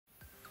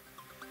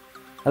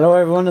Hello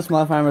everyone, it's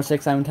Small Farmer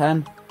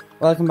 610.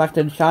 Welcome back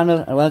to the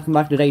channel and welcome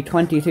back to day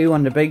 22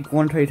 on the big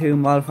 132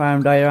 Mall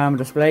Farm diorama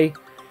display.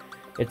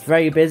 It's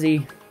very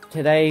busy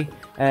today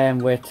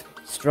with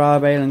straw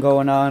baling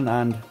going on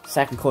and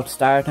second cut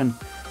starting,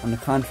 and the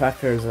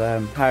contractors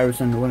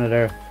harvesting one of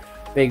their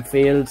big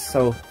fields,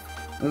 so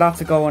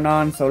lots of going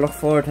on, so look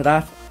forward to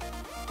that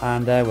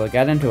and we'll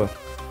get into it.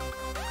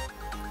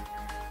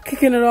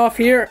 Kicking it off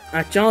here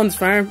at John's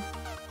farm,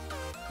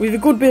 we have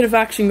a good bit of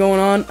action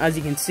going on, as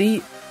you can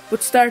see.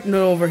 But starting it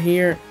over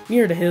here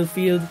near the hill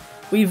field,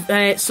 we've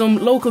some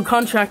local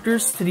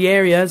contractors to the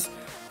area.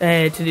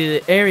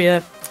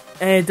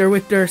 They're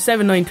with their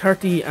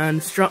 7930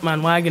 and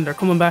Strotman wagon. They're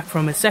coming back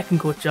from a second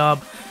cut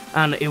job,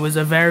 and it was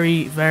a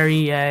very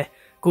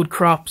good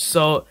crop.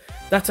 So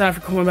that's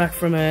after coming back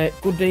from a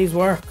good day's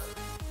work.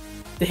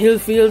 The hill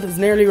field is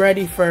nearly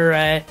ready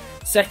for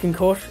second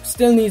cut.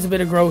 Still needs a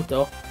bit of growth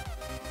though.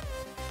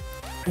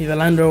 We have a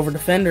Land Rover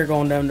Defender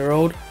going down the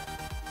road.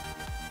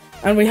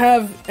 And we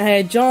have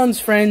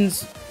John's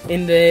friends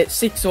in the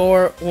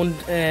 6R,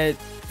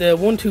 the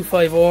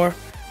 125R,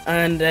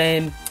 and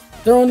they're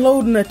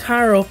unloading a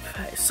tar up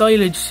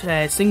silage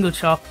single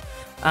chop,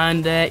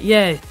 and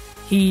yeah,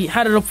 he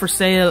had it up for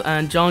sale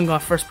and John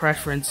got first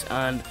preference,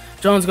 and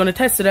John's going to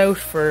test it out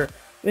for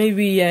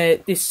maybe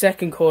this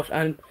second cut,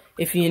 and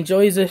if he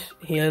enjoys it,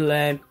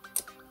 he'll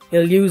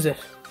use it.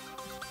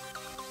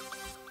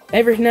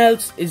 Everything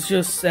else is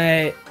just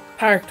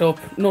parked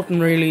up, nothing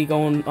really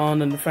going on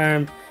the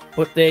farm.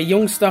 But the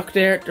young stock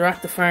there, they're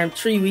at the farm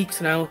 3 weeks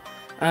now,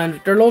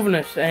 and they're loving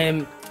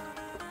it.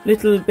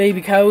 Little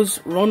baby cows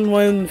run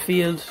wild in the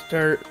field,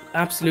 they're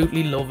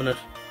absolutely loving it.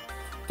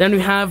 Then we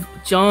have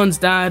John's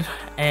dad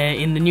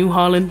in the New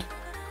Holland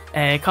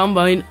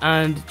combine,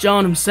 and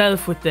John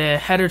himself with the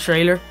header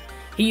trailer.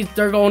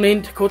 They're going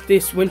in to cut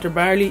this winter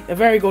barley, a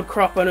very good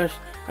crop on it,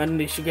 and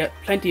they should get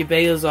plenty of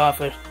bales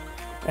off it.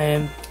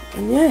 And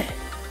yeah.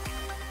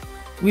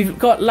 We've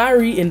got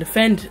Larry in the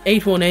Fendt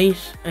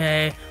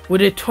 818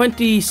 with a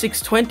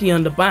 2620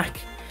 on the back.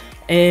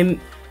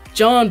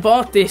 John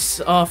bought this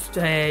off,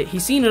 he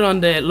seen it on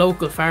the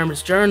local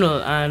Farmers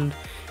Journal, and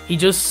he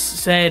just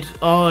said,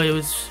 oh, it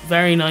was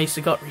very nice,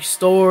 it got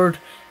restored,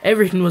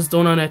 everything was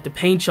done on it, the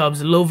paint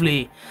job's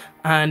lovely,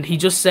 and he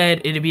just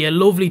said it'd be a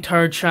lovely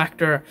third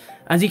tractor,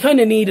 as he kind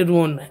of needed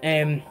one.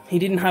 He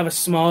didn't have a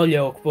small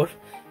yoke, but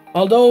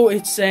although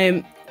it's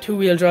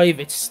two-wheel drive,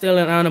 it's still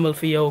an animal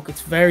for yoke.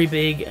 It's very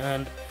big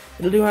and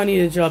it'll do any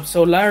of the jobs.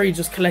 So Larry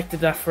just collected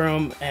that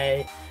from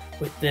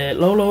with the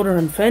low loader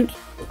and Fendt.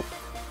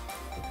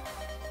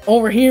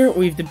 Over here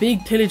we've the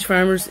big tillage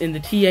farmers in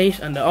the T8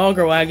 and the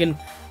auger wagon.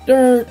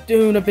 They're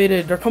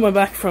coming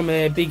back from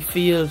a big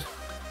field.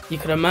 You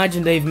could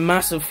imagine they've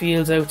massive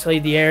fields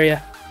outside the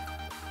area.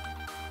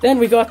 Then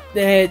we got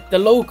the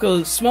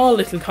local small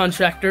little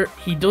contractor.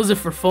 He does it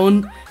for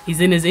fun.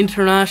 He's in his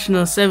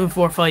International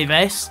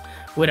 745S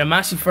with a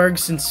Massey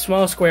Ferguson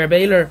small square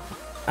baler,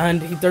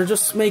 and they're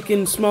just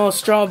making small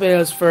straw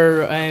bales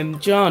for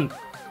John.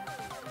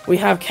 We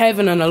have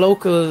Kevin, and a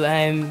local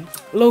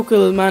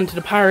man to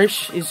the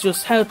parish is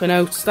just helping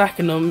out,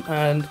 stacking them,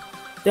 and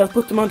they'll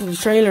put them onto the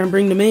trailer and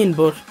bring them in.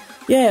 But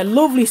yeah,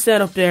 lovely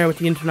setup there with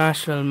the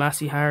International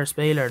Massey Harris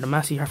baler, the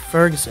Massey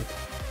Ferguson.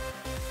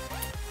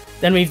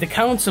 Then we have the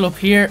council up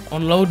here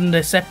unloading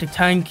the septic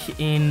tank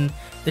in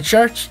the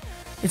church.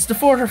 It's the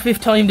 4th or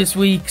 5th time this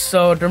week,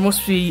 so there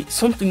must be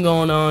something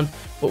going on,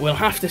 but we'll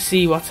have to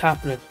see what's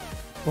happening.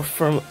 But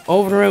from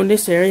over around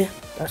this area,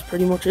 that's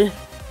pretty much it.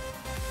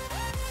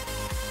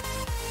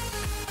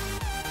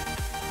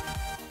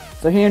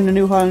 So here in the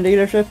New Holland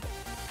dealership,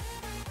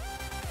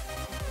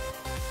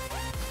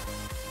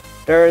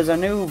 there is a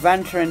new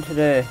venture into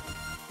the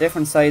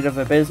different side of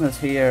a business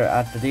here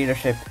at the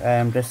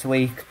dealership this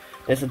week.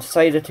 They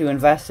decided to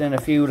invest in a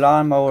few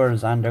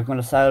lawnmowers and they're going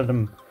to sell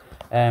them.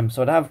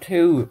 So they have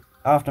two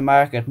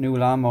aftermarket new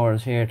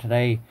lawnmowers here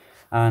today,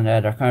 and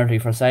they're currently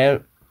for sale,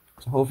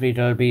 so hopefully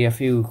there'll be a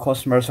few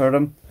customers for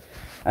them.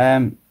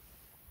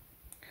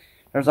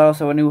 There's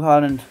also a New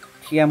Holland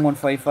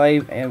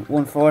TM155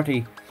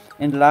 140.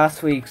 In the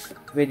last week's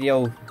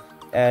video,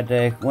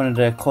 one of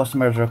the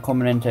customers are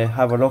coming in to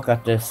have a look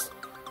at this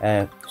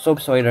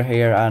subsider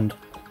here, and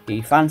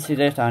he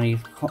fancied it and he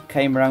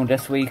came around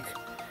this week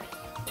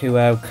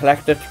to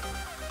collect it.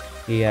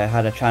 He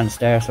had a chance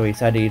there, so he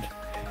said he'd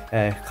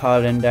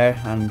call in there,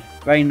 and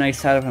very nice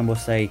setup I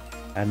must say,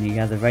 and he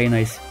has a very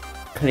nice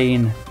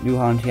clean New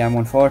Holland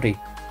TM140.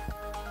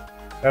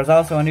 There's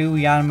also a new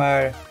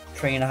Yanmar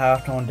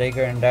 3.5 ton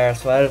digger in there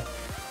as well,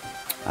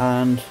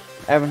 and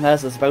everything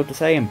else is about the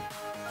same.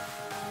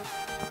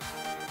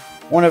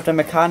 One of the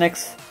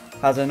mechanics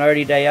has an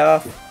early day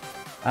off,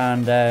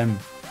 and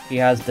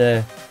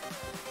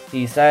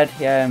he said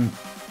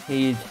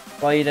he'd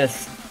buy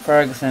this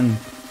Ferguson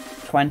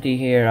 20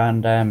 here,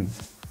 and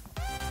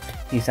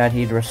he said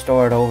he'd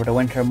restore it over the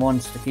winter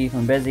months to keep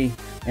him busy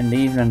in the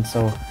evening,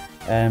 so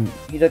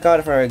he got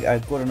it for a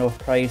good enough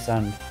price,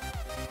 and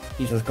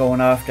he's just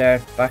going off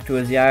there back to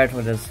his yard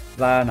with his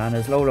van and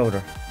his low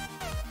loader.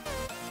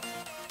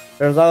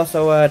 There's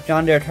also a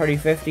John Deere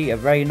 3050, a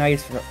very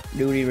nice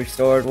newly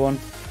restored one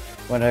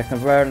with a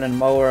converting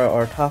mower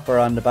or topper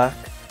on the back,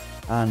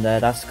 and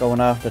that's going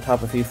off the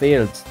top of a few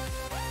fields.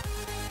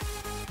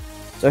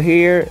 So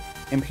here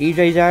in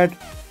PJ's yard,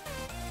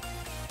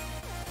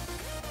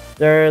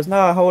 there's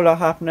not a whole lot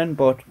happening,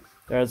 but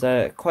there's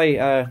quite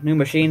a new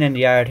machine in the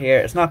yard here.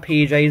 It's not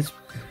PJ's,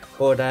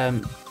 but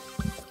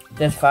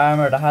this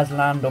farmer that has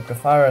land up the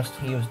forest,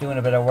 he was doing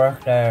a bit of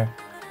work there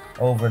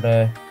over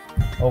the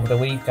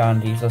week,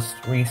 and he's just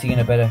reseeding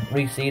a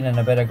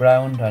bit of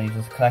ground, and he's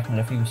just collecting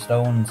a few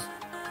stones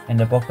in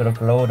the bucket of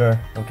the loader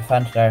of the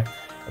Fendt there.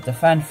 It's a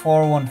Fendt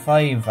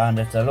 415, and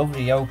it's a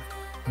lovely yoke.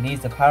 He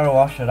needs to power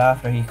wash it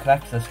after he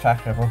collects this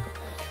tractor, but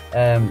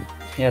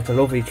yeah, it's a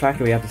lovely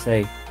tractor, we have to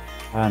say.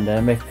 And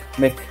PJ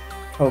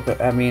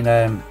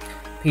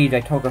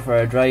took it for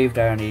a drive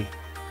there, and he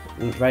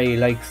very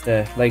likes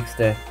the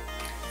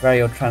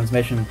Vario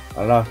transmission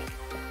a lot.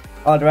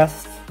 All the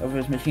rest of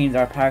his machines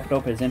are parked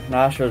up, his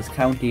Internationals,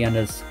 County and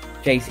his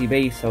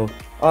JCB, so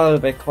all a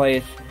bit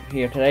quiet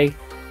here today,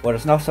 but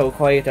it's not so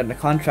quiet that the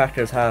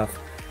contractors have.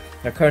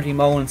 They're currently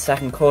mowing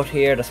second cut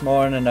here this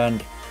morning,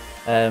 and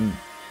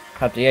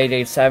have the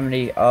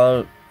 8870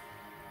 all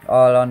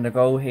on the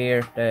go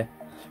here, the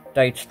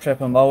Deutsch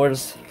triple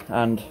mowers,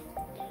 and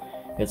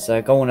it's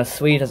going as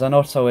sweet as a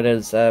nut, so it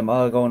is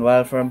all going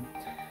well for him.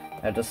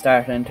 Just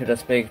starting into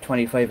this big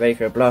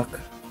 25-acre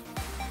block,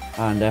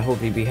 and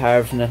hopefully be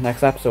harvesting it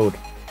next episode.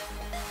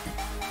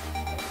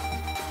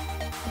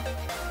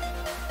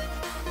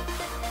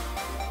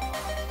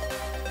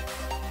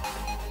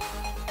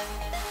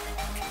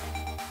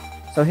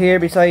 So here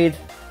beside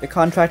the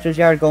contractor's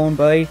yard going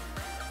by,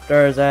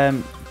 there's their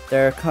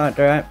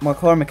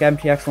McCormick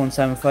MTX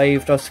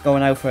 175 just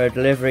going out for a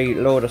delivery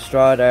load of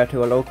straw there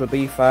to a local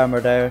beef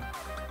farmer there,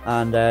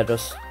 and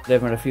just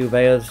delivering a few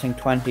bales, I think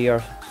 20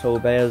 or so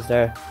bales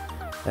there.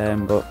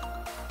 But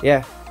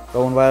yeah,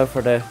 going well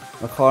for the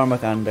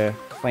McCormick, and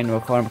finding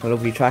McCormick a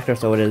lovely tractor,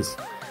 so it is.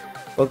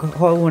 But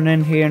going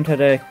in here into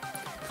the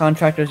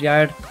contractor's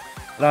yard,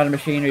 a lot of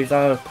machinery is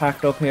all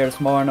packed up here this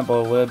morning,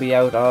 but we'll be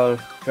out all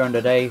during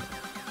the day.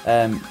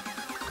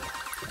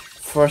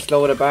 First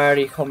load of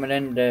barley coming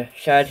in the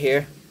shed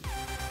here,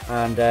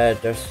 and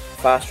there's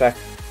fast track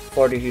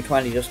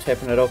 4220 just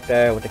tipping it up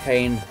there with the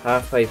cane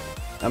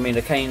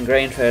the cane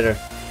grain trader,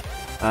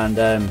 and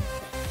the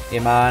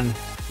man,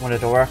 one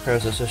of the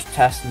workers, is just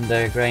testing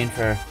the grain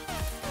for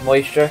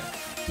moisture,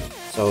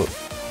 so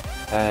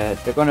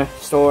they're going to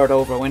store it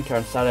over winter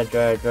and sell it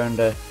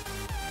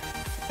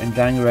in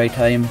January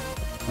time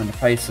when the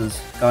price has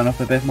gone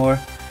up a bit more.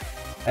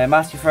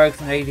 Matthew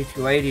Ferguson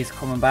 8280 is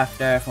coming back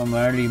there from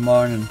an early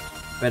morning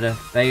bit of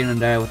baling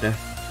there with the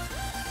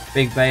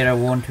big baler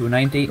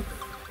 1290,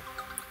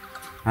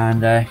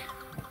 and it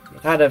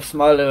had a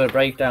small little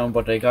breakdown,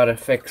 but they got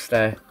it fixed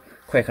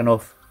quick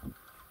enough.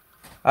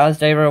 As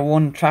they were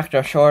one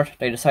tractor short,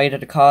 they decided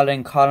to call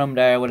in Colin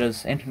there with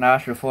his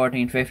International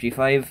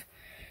 1455,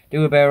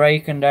 do a bit of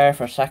raking there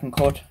for second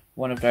cut,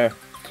 one of their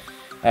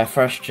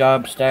first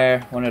jobs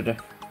there, one of the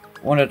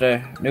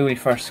newly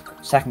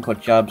second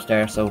cut jobs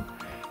there, so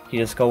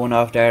he's just going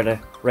off there to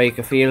rake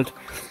a field.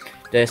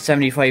 The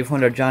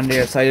 7500 John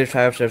Deere silage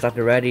harvesters at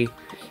the ready,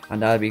 and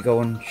that'll be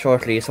going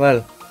shortly as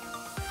well.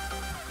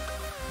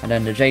 And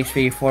then the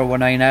JHP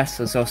 419S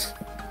is just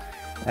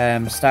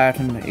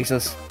starting. He's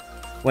just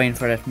waiting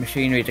for the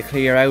machinery to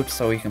clear out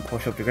so he can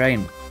push up the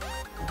grain.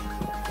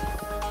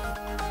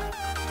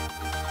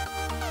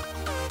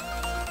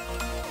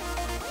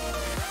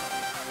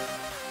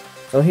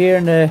 So here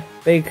in the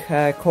big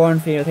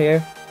cornfield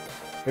here,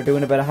 they're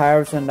doing a bit of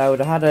harvesting now.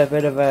 They had a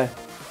bit of a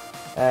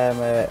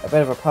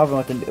problem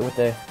with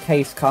the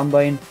case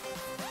combine.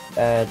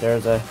 They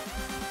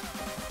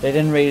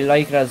didn't really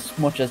like it as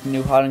much as the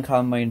New Holland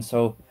combine,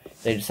 so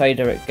they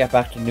decided to get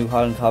back to the New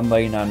Holland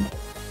combine, and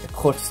it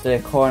cuts the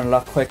corn a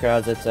lot quicker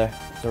as it's a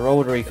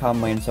rotary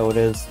combine, so it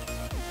is,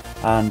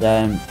 and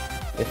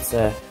it's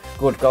a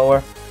good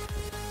goer.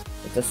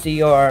 It's a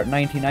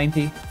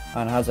Cr9090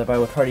 and has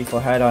about a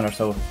 30-foot head on it,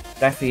 so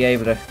definitely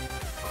able to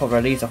cover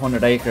at least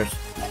 100 acres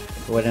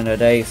within a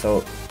day.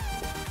 So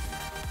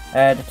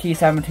the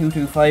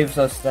T7225 is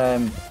just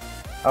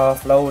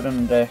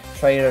offloading the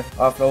trailer,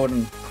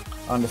 offloading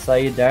on the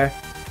side there,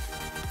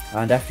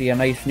 and definitely a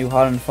nice New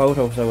Holland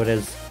photo, so it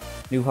is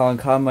New Holland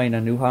combine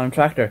and New Holland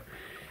tractor.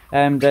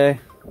 The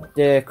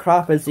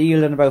crop is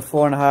yielding about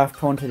 4.5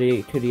 tonne to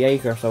the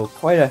acre, so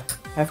quite a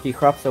hefty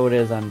crop, so it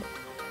is, and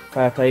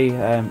fair play.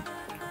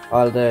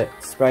 All the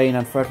spraying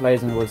and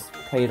fertilising was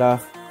paid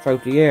off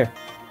throughout the year.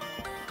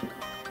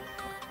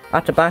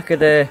 At the back of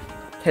the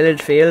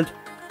tillage field,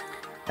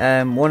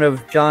 one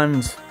of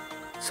John's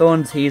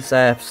sons, he's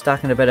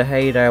stacking a bit of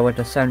hay there with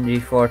the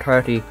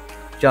 7430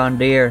 John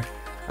Deere,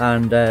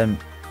 and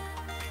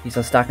he's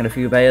just stacking a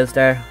few bales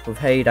there of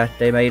hay that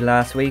they made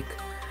last week.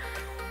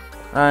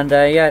 And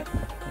yeah,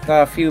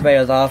 got a few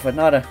bales off it,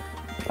 not a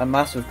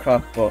massive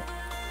crop, but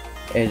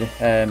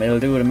it'll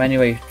do them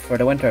anyway for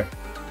the winter.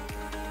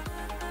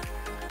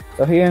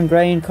 So here in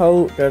Grain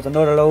Co, there's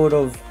another load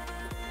of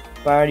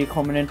Barley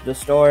coming into the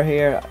store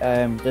here.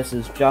 This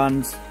is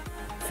John's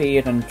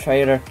feed and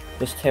trailer,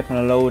 just tipping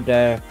a load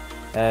there.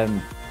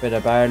 Bit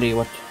of barley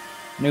with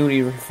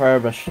newly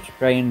refurbished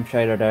grain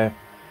trailer there,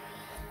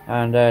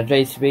 and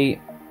JCB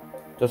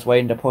just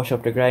waiting to push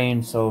up the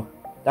grain, so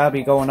that'll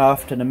be going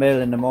off to the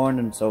mill in the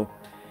morning. So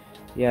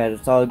yeah,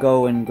 it's all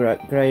go in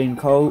grain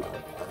coat.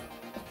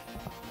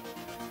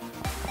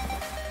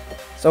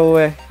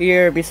 So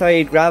here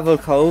beside gravel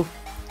coat,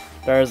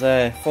 there's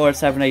a Ford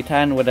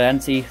 7810 with an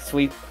NC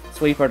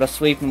sweeper that's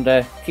sweeping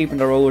keeping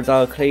the roads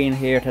all clean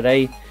here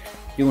today,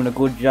 doing a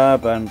good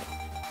job. And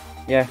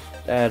yeah,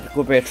 a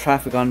good bit of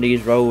traffic on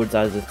these roads,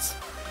 as it's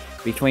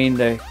between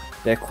the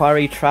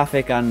quarry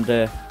traffic and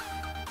the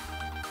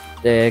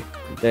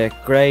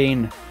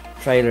grain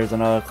trailers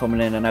and all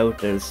coming in and out.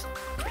 There's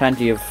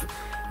plenty of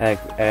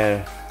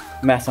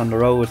mess on the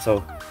road,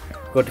 so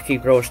good to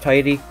keep roads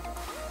tidy.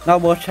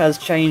 Not much has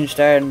changed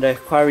there in the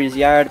quarry's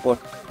yard, but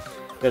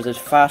there's a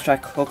fast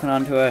track hooking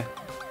onto a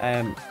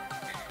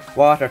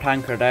water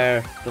tanker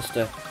there, just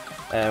to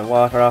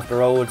water off the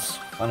roads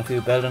on a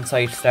few building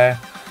sites there.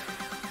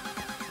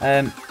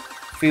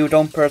 Few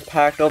dumpers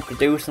parked up, the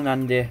Doosan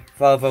and the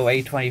Volvo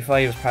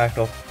 825 is parked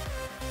up.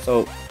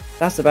 So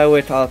that's about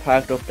it, all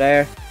parked up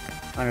there.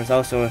 And there's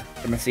also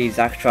the Mercedes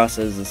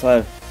Actrosses as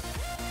well.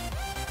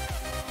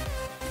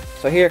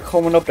 So here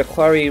coming up the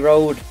quarry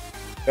road,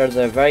 there's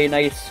a very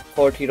nice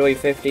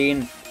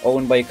 40i15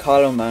 owned by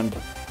Colin, and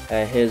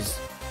his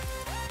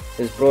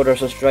brother's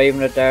just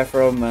driving it there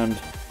for him, and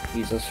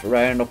he's just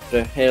round up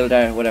the hill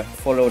there with a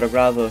full load of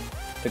gravel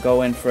to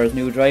go in for his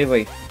new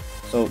driveway.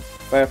 So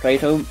fair play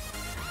to him.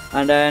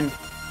 And then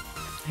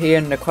here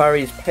in the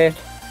quarry's pit,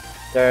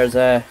 there's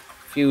a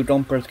few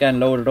dumpers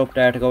getting loaded up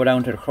there to go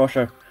down to the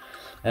crusher.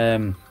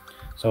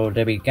 So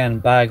they'll be getting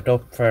bagged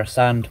up for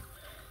sand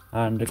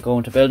and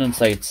going to building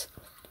sites.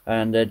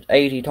 And the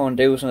 80-ton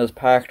Doosan is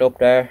parked up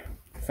there,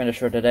 finished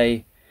for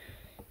today.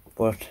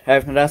 But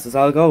everything else is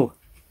all go.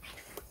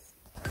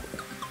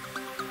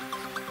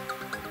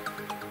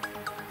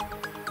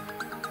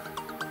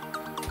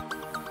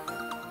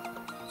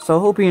 So I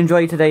hope you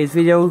enjoyed today's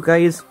video,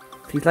 guys.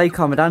 Please like,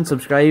 comment and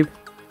subscribe.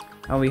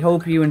 And we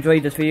hope you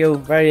enjoyed this video.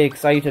 Very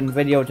exciting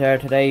video there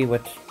today,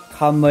 with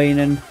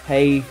combining,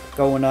 hay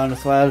going on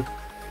as well,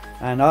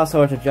 and all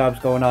sorts of jobs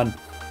going on.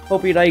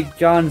 Hope you like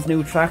John's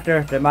new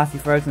tractor, the Massey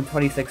Ferguson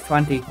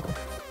 2620.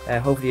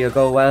 Hopefully it'll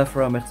go well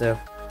for him. It's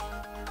a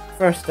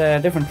first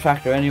different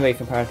tractor anyway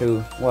compared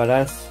to what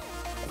else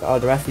all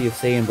the rest of you've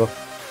seen, but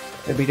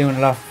they'll be doing a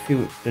lot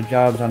of the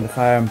jobs on the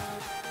farm.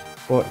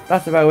 But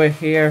that's about it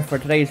here for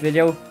today's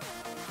video.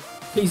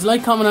 Please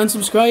like, comment and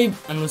subscribe,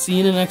 and we'll see you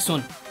in the next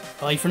one.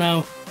 Bye for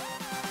now.